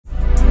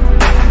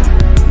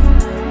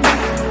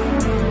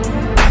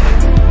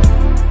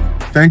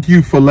Thank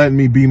you for letting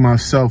me be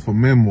myself, a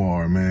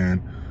memoir,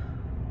 man.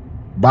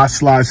 By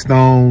Sly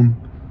Stone.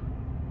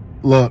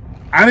 Look,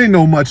 I didn't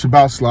know much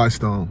about Sly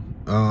Stone.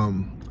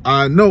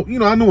 I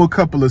knew a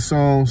couple of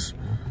songs.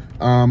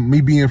 Me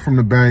being from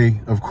the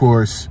Bay, of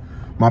course,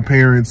 my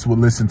parents would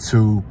listen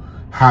to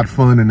Hot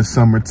Fun in the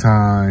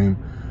Summertime.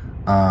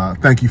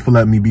 Thank you for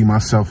letting me be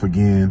myself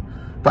again.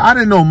 But I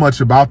didn't know much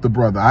about the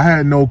brother. I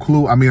had no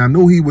clue. I mean, I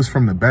knew he was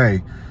from the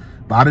Bay,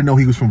 but I didn't know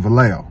he was from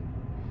Vallejo.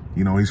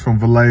 You know, he's from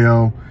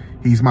Vallejo.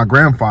 He's my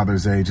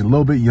grandfather's age, a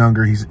little bit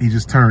younger. He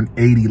just turned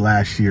 80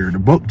 last year. The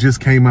book just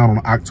came out on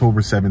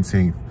October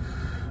 17th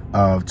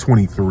of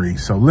 23.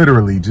 So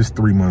literally just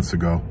 3 months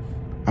ago.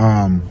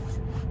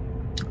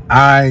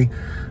 I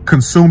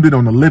consumed it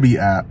on the Libby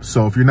app.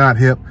 So if you're not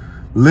hip,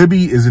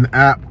 Libby is an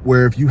app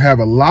where if you have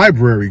a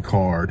library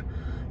card,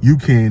 you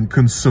can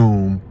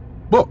consume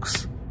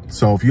books.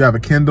 So if you have a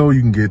Kindle,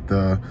 you can get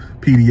the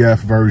PDF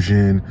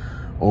version,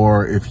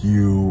 or if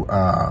you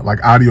like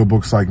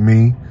audiobooks like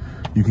me,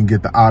 you can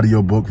get the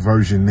audiobook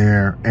version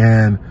there.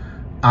 And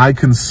I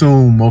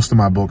consume most of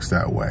my books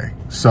that way.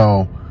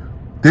 So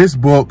this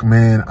book,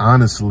 man,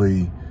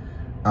 honestly,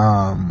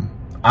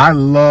 I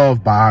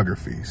love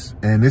biographies.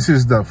 And this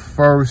is the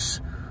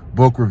first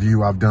book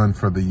review I've done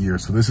for the year.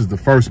 So this is the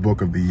first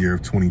book of the year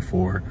of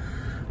 24.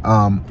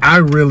 I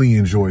really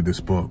enjoyed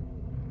this book.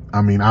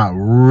 I mean, I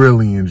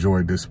really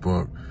enjoyed this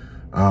book.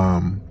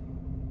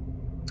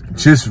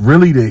 Just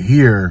really to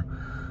hear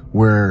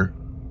where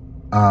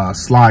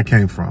Sly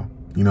came from.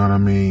 You know what I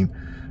mean?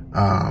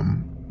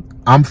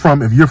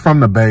 If you're from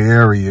the Bay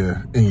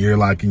Area and you're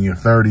like in your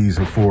 30s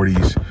or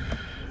 40s,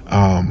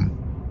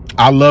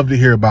 I love to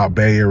hear about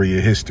Bay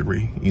Area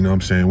history. You know what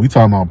I'm saying? We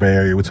talking about Bay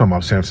Area. We're talking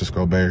about San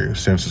Francisco Bay Area,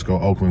 San Francisco,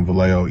 Oakland,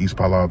 Vallejo, East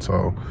Palo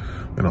Alto,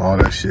 and all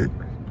that shit.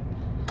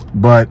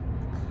 But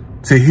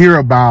to hear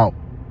about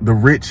the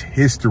rich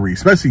history,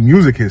 especially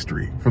music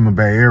history from the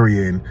Bay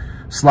Area, and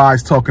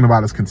Sly's talking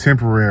about his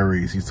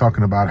contemporaries. He's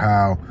talking about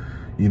how,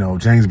 you know,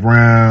 James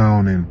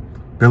Brown and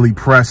Billy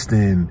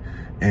Preston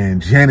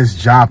and Janis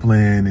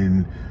Joplin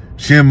and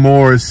Jim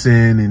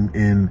Morrison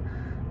and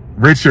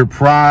Richard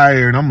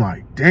Pryor. And I'm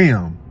like,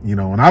 damn, you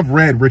know, and I've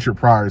read Richard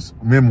Pryor's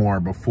memoir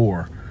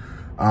before.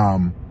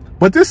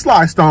 But this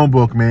Sly Stone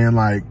book, man,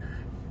 like,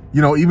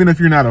 you know, even if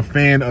you're not a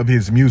fan of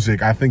his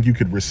music, I think you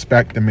could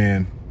respect the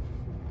man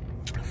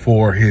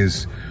for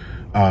his,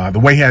 the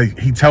way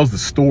he tells the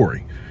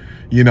story.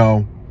 You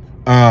know,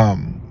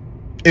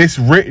 it's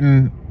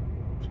written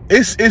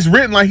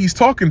like he's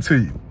talking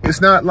to you. It's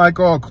not like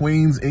all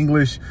Queen's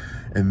English.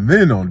 And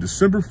then on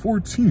December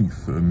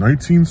 14th,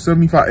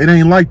 1975, it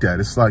ain't like that.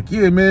 It's like,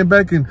 yeah, man,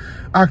 back in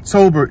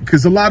October,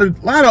 because a lot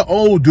of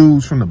old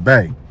dudes from the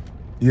Bay,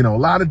 you know, a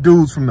lot of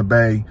dudes from the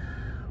Bay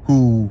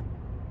who,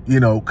 you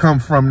know, come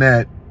from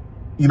that,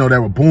 you know,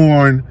 that were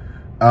born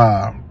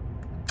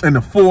in the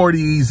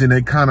 40s and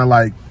they kind of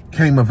like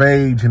came of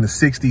age in the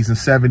 60s and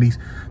 70s.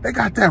 They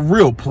got that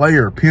real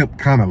player pimp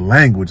kind of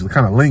language, the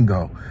kind of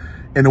lingo.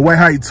 And the way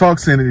how he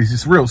talks in it is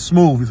just real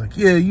smooth. He's like,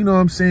 yeah, you know what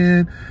I'm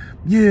saying?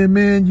 Yeah,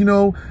 man, you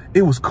know,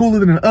 it was cooler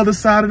than the other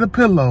side of the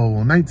pillow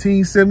in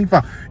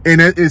 1975.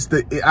 And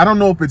I don't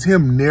know if it's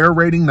him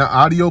narrating the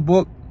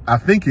audiobook. I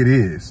think it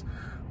is.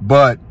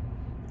 But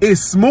it's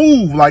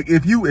smooth. Like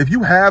if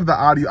you have the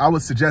audio, I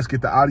would suggest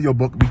get the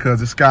audiobook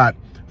because it's got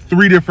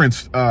 3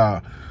 different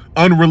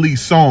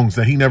unreleased songs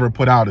that he never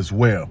put out as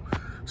well.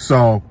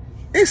 So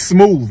it's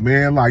smooth,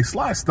 man. Like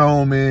Sly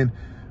Stone, man.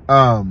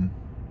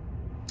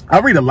 I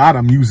read a lot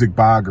of music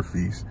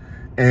biographies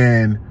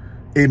and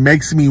it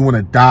makes me want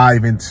to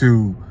dive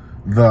into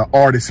the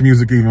artist's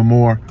music even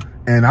more.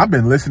 And I've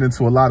been listening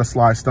to a lot of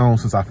Sly Stone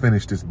since I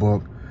finished this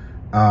book.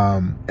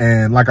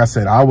 And like I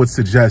said, I would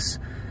suggest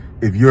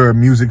if you're a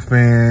music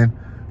fan,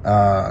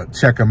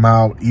 check him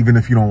out. Even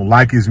if you don't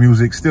like his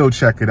music, still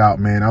check it out,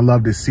 man. I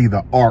love to see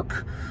the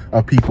arc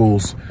of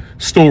people's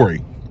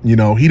story. You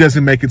know, he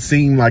doesn't make it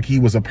seem like he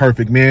was a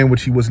perfect man,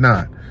 which he was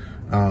not.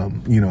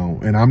 You know,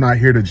 and I'm not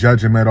here to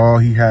judge him at all.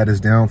 He had his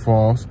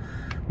downfalls,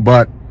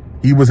 but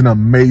he was an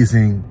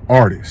amazing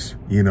artist.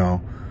 You know,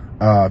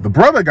 the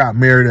brother got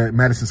married at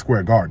Madison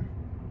Square Garden.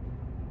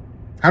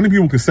 How many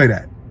people can say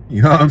that?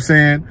 You know what I'm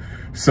saying?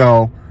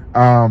 So,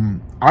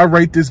 I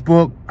rate this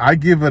book. I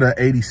give it an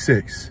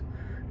 86,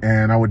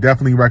 and I would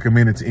definitely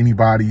recommend it to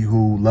anybody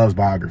who loves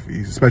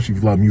biographies, especially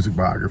if you love music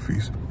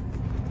biographies.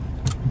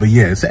 But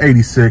yeah, it's an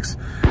 86.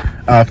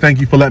 Thank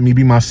you for letting me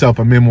be myself,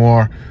 a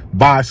memoir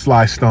by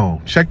Sly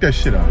Stone. Check that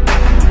shit out.